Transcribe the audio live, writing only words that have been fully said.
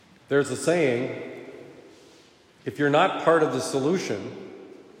There's a saying, if you're not part of the solution,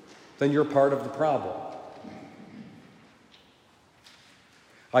 then you're part of the problem.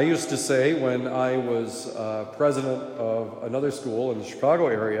 I used to say when I was president of another school in the Chicago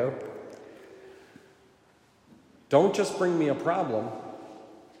area, don't just bring me a problem,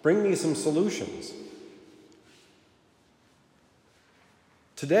 bring me some solutions.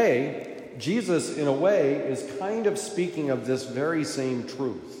 Today, Jesus, in a way, is kind of speaking of this very same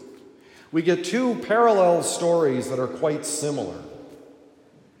truth. We get two parallel stories that are quite similar.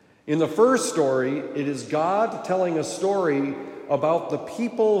 In the first story, it is God telling a story about the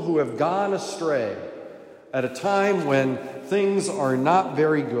people who have gone astray at a time when things are not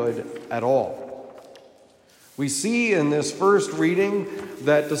very good at all. We see in this first reading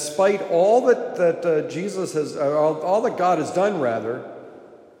that despite all that Jesus has, all that God has done, rather,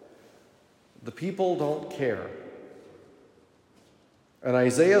 the people don't care. And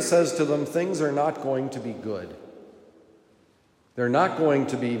Isaiah says to them, things are not going to be good. They're not going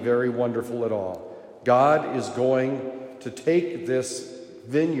to be very wonderful at all. God is going to take this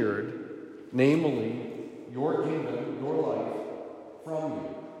vineyard, namely your kingdom, your life, from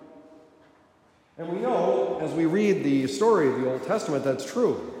you. And we know, as we read the story of the Old Testament, that's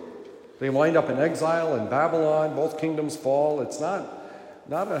true. They wind up in exile in Babylon. Both kingdoms fall. It's not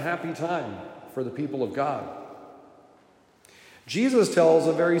a happy time for the people of God. Jesus tells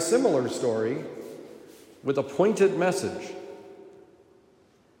a very similar story with a pointed message.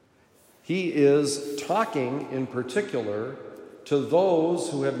 He is talking in particular to those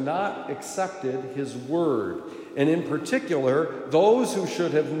who have not accepted his word, and in particular, those who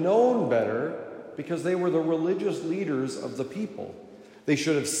should have known better because they were the religious leaders of the people. They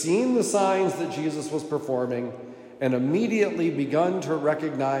should have seen the signs that Jesus was performing and immediately begun to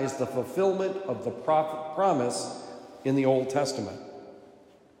recognize the fulfillment of the promise in the Old Testament.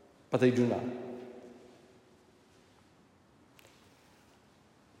 But they do not.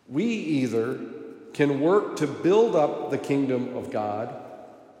 We either can work to build up the kingdom of God,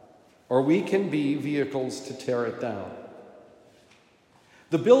 or we can be vehicles to tear it down.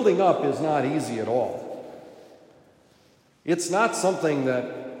 The building up is not easy at all. It's not something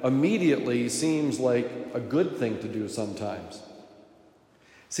that immediately seems like a good thing to do sometimes.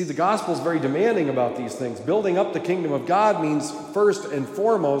 See, the gospel is very demanding about these things. Building up the kingdom of God means, first and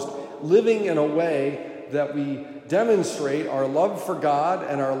foremost, living in a way that we demonstrate our love for God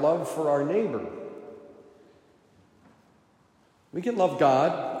and our love for our neighbor. We can love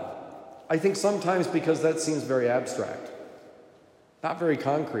God, I think sometimes because that seems very abstract, not very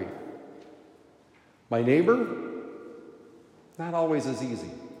concrete. My neighbor, not always as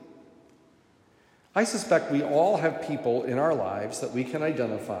easy. I suspect we all have people in our lives that we can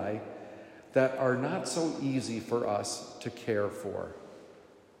identify that are not so easy for us to care for.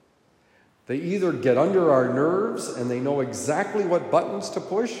 They either get under our nerves and they know exactly what buttons to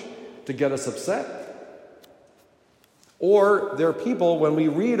push to get us upset, or they're people, when we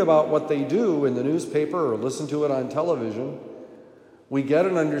read about what they do in the newspaper or listen to it on television, we get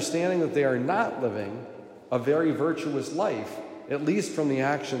an understanding that they are not living a very virtuous life, at least from the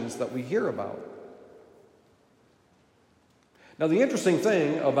actions that we hear about. Now, the interesting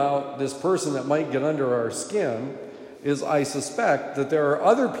thing about this person that might get under our skin is I suspect that there are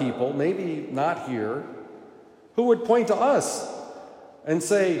other people, maybe not here, who would point to us and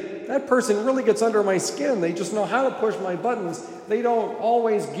say, that person really gets under my skin. They just know how to push my buttons. They don't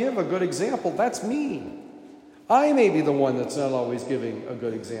always give a good example. That's me. I may be the one that's not always giving a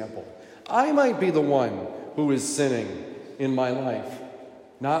good example. I might be the one who is sinning in my life,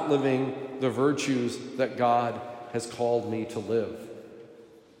 not living the virtues that God has called me to live.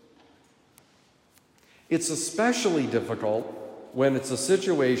 It's especially difficult when it's a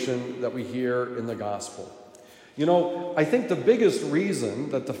situation that we hear in the gospel. You know, I think the biggest reason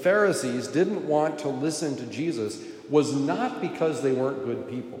that the Pharisees didn't want to listen to Jesus was not because they weren't good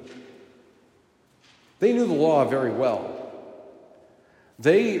people. They knew the law very well.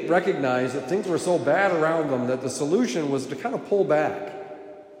 They recognized that things were so bad around them that the solution was to kind of pull back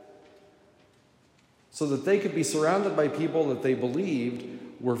so that they could be surrounded by people that they believed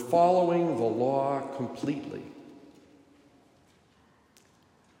were following the law completely.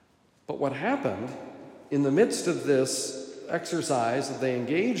 But what happened in the midst of this exercise that they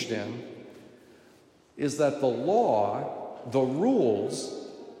engaged in is that the law, the rules,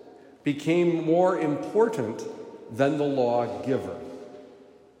 became more important than the lawgiver.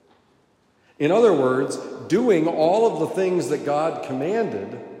 In other words, doing all of the things that God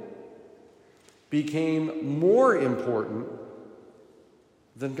commanded became more important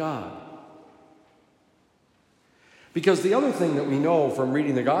than God. Because the other thing that we know from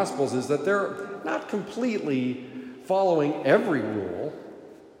reading the Gospels is that they're not completely following every rule.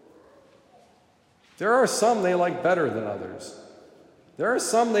 There are some they like better than others. There are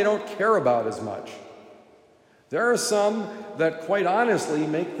some they don't care about as much. There are some that, quite honestly,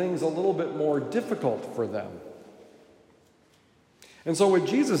 make things a little bit more difficult for them. And so what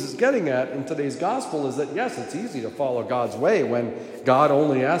Jesus is getting at in today's gospel is that, yes, it's easy to follow God's way when God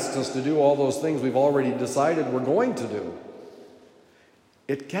only asks us to do all those things we've already decided we're going to do.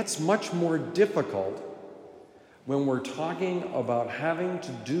 It gets much more difficult when we're talking about having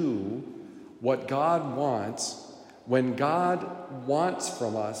to do what God wants, when God wants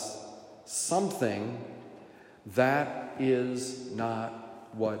from us something that is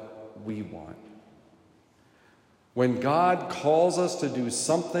not what we want. When God calls us to do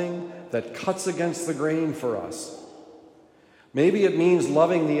something that cuts against the grain for us. Maybe it means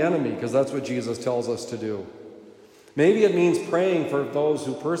loving the enemy, because that's what Jesus tells us to do. Maybe it means praying for those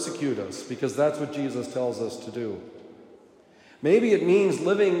who persecute us, because that's what Jesus tells us to do. Maybe it means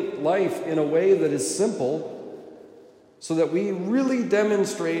living life in a way that is simple, so that we really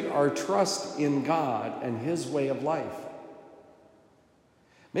demonstrate our trust in God and His way of life.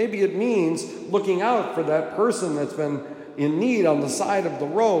 Maybe it means looking out for that person that's been in need on the side of the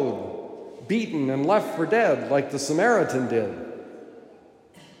road, beaten and left for dead like the Samaritan did,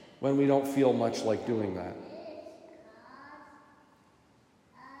 when we don't feel much like doing that.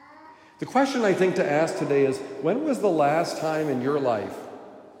 The question I think to ask today is, when was the last time in your life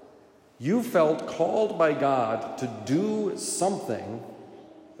you felt called by God to do something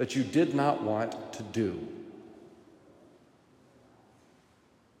that you did not want to do?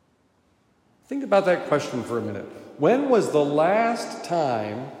 Think about that question for a minute. When was the last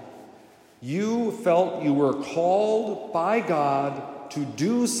time you felt you were called by God to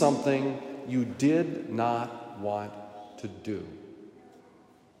do something you did not want to do?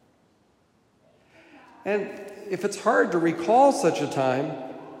 And if it's hard to recall such a time,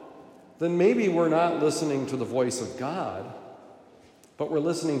 then maybe we're not listening to the voice of God, but we're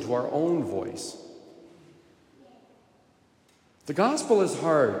listening to our own voice. The gospel is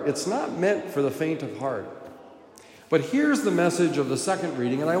hard. It's not meant for the faint of heart. But here's the message of the second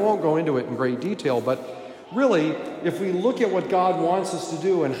reading, and I won't go into it in great detail, but really, if we look at what God wants us to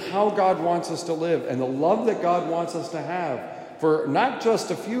do and how God wants us to live and the love that God wants us to have for not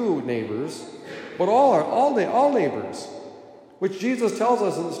just a few neighbors, but all neighbors, which Jesus tells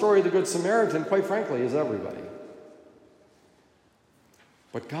us in the story of the Good Samaritan, quite frankly, is everybody.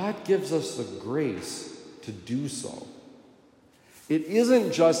 But God gives us the grace to do so. It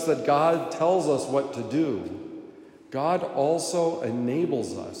isn't just that God tells us what to do. God also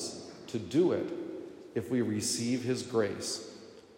enables us to do it if we receive His grace.